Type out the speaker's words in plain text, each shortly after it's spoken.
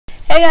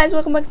Hey guys,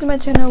 welcome back to my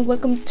channel.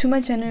 Welcome to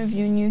my channel if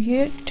you're new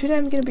here. Today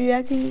I'm gonna be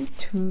reacting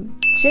to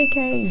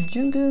JK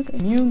JungKook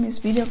new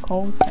music video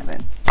called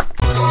 7.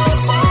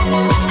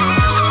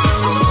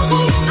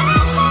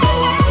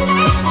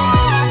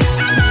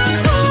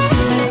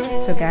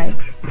 So guys,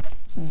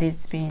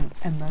 this been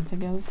a month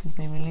ago since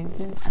they released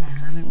this and I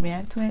haven't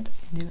reacted to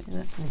it,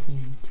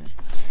 listening to it.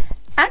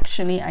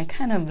 Actually, I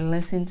kind of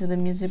listened to the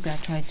music, but I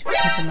tried to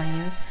cover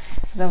my ears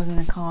because I was in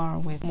the car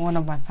with one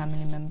of my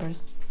family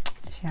members.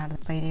 She had the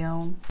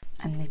radio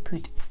and they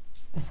put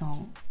the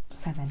song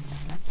 7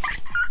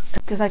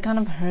 because I kind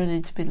of heard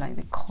it to be like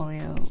the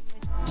choreo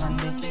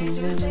Monday,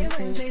 Tuesday,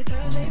 Wednesday,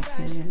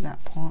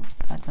 that part.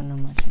 I don't know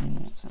much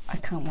anymore, so I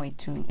can't wait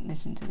to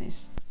listen to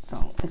this.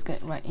 So let's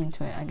get right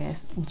into it, I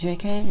guess.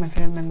 JK, my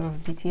favorite member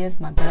of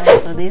BTS, my brother.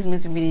 So this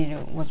music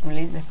video was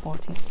released the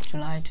 14th of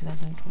July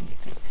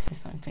 2023.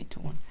 This is 3, 2,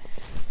 1.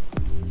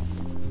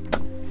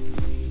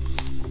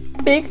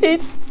 Big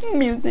hit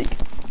music.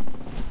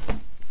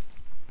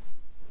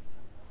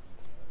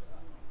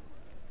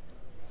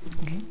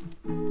 Okay.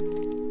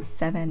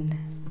 7.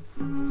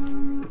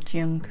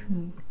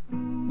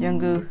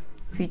 JungKook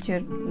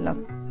featured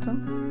Lotto.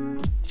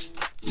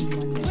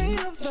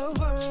 Weight of the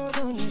world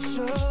on your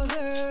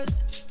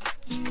shoulders.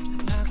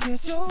 I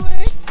guess you're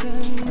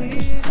wasting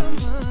these on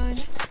mine.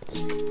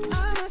 I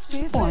must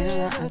be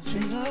fair to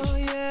know,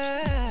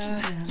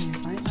 yeah.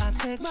 I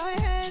take my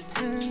hands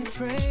and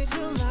pray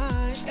to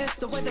light. It's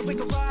the way that we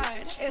can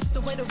ride. It's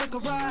the way that we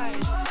can ride.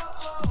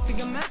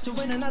 Think I'm meant to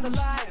win another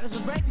life, so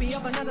break me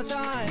up another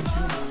time.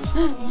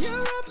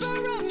 You're up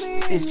around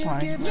me and you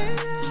give me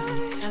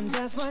life, and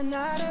that's why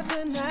night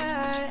after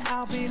night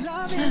I'll be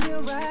loving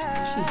you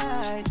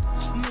right.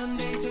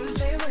 Monday,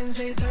 Tuesday,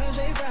 Wednesday,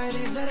 Thursday,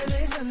 Friday,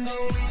 Saturday,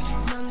 Sunday.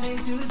 Monday,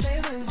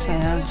 Tuesday, Wednesday,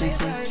 Thursday,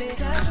 Friday,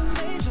 7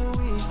 days a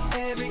week.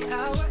 Every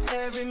hour,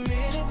 every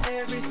minute,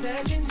 every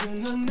second, you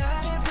know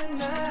night after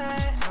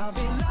night I'll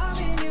be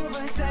loving you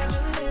right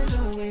 7 days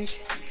a week.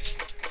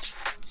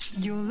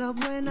 You love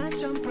when I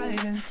jump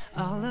right in.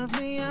 All of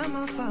me, I'm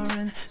a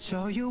foreign.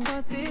 Show you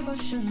what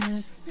devotion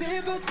is.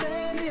 Deeper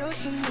than the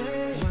ocean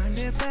is. Wind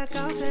it back,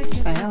 I'll take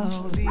it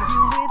slow. Leave you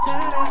with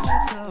that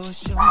afterglow.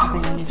 Show I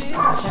think I need to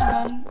stop a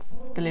second.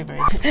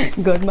 Delivery.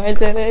 Got my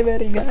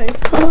delivery, guys.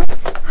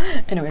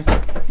 Anyways,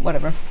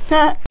 whatever.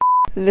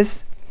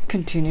 Let's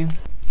continue.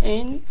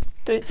 In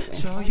 3,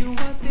 2, 1.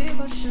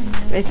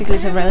 Basically,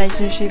 it's a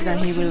relationship that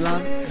he will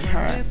love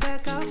her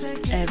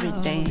every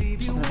day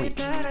of the week.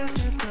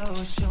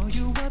 Show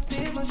you what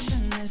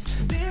devotion is.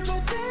 Deeper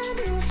than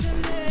the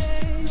ocean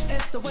is.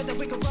 It's the way that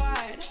we can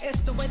ride.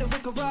 It's the way that we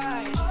can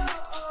ride.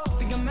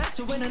 Think I'm meant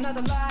to win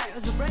another life,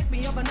 so break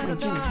me up another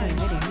time.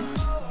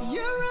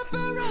 You're up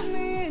around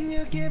me and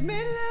you give me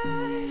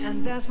life,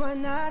 and that's why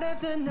night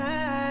after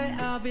night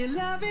I'll be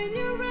loving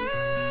you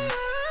right.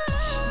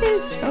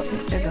 Cheers. Oh,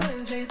 there you go.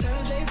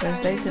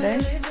 Thursday today.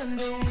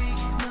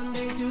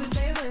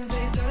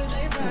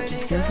 Oh, you're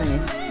still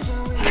singing.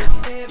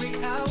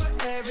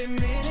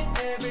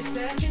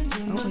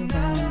 Oh, he's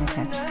having a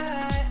cat.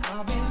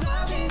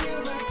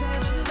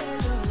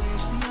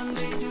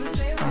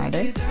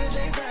 Friday.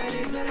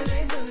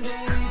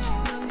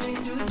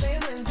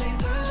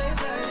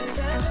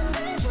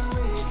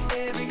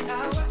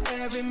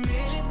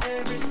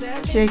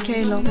 JK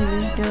loving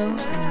this girl and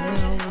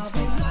we're always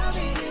waiting.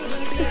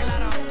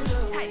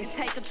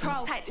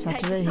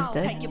 Saturday he's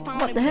dead.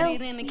 What the hell?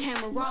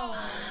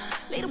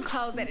 Leave them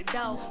clothes at the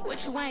door.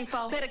 What you ain't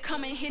for? Better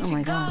come and hit Oh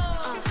my god.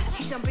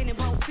 He jumping in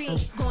both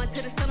feet. Going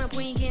to the sun up,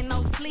 we ain't getting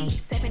no sleep.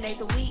 7 days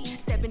a week,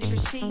 7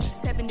 different sheets,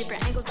 7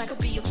 different angles. I could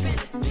be your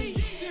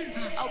fantasy.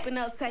 Open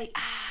up, say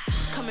ah.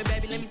 Come here,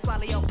 baby, let me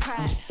swallow your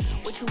pride.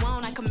 What you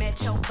want, I can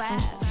match your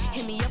vibe.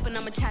 Hit me up and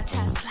I'ma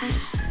cha-cha slide.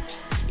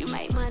 You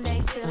make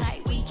Mondays feel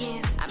like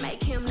weekends. I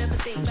make him never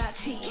think about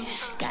cheating.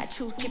 Got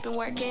you skipping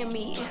work and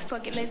me.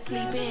 Fuck it, let's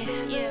sleep in.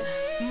 Yeah.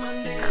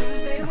 Monday,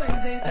 Tuesday,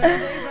 Wednesday,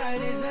 Thursday,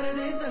 Friday,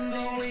 Saturday,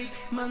 Sunday, week.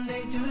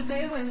 Monday,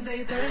 Tuesday,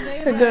 Wednesday,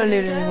 Thursday, The girl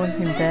literally wants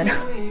him dead.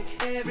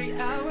 every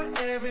hour,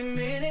 every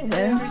minute,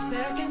 every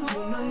second,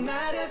 you know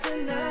night after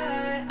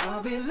night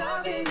I'll be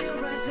loving you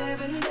right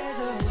 7 days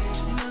a week.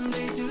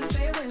 Monday,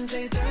 Tuesday,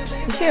 Wednesday,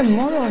 Thursday. Is she a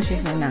model or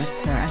she's an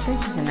actor? I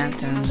think she's an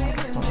actor and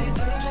model probably.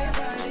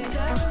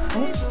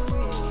 Oh.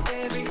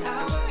 Every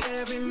hour,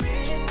 every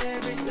minute,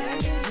 every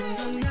second, you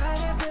know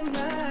night after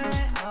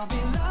night I'll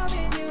be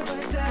loving you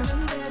right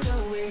 7 days a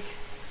week.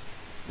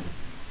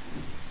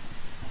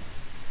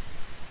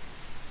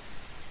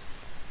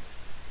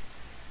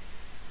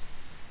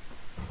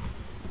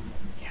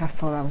 I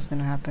thought that was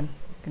gonna happen.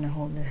 Gonna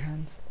hold their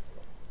hands.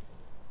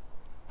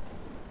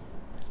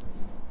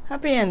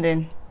 Happy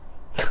ending.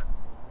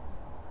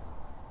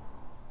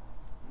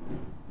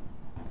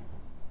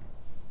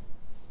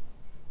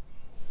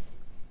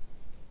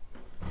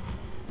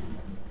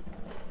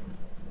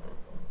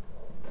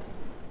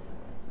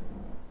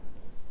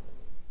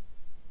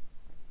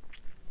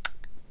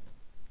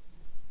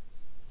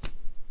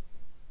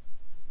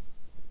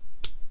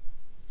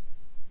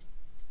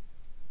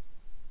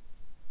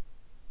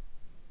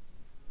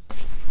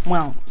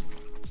 Well,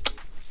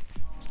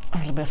 a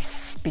little bit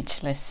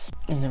speechless.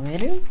 Is the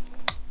video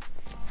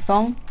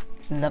song,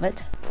 love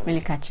it,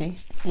 really catchy.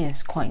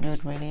 It's quite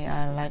good, really.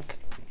 I like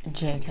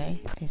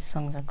JK, his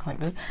songs are quite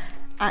good.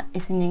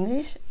 It's in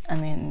English. I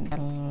mean, the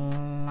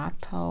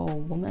Lato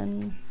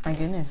woman, my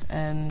goodness,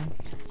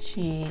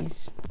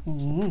 she's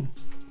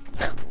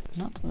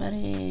not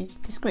very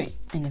discreet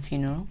in the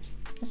funeral,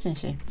 isn't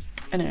she?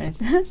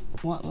 Anyways,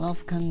 what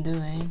love can do,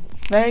 eh?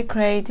 Very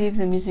creative,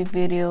 the music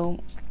video.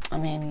 I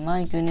mean,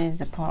 my goodness,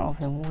 the part of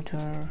the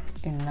water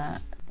in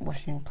that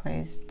washing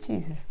place.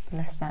 Jesus,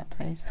 bless that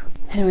place.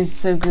 Anyways,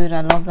 so good.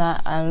 I love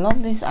that. I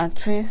love this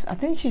actress. I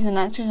think she's an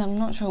actress. I'm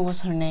not sure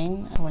what's her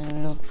name. I will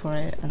look for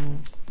it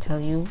and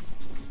tell you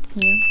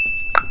here.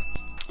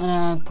 And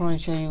I'll probably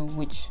show you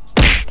which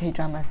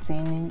K-drama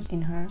scene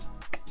in her.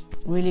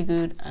 Really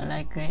good. I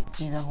like it.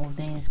 The whole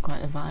thing is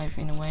quite a vibe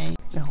in a way.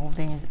 The whole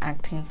thing is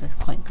acting, so it's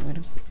quite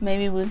good.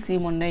 Maybe we'll see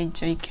one day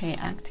JK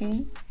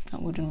acting.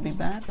 That wouldn't be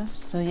bad.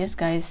 So yes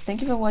guys, thank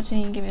you for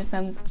watching. Give it a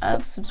thumbs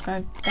up,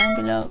 subscribe down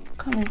below,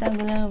 comment down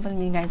below, follow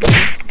me guys on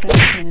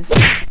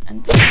Instagram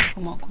and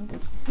for more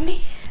content.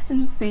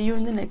 And see you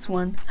in the next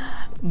one.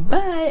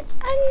 Bye.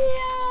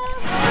 Annyeong.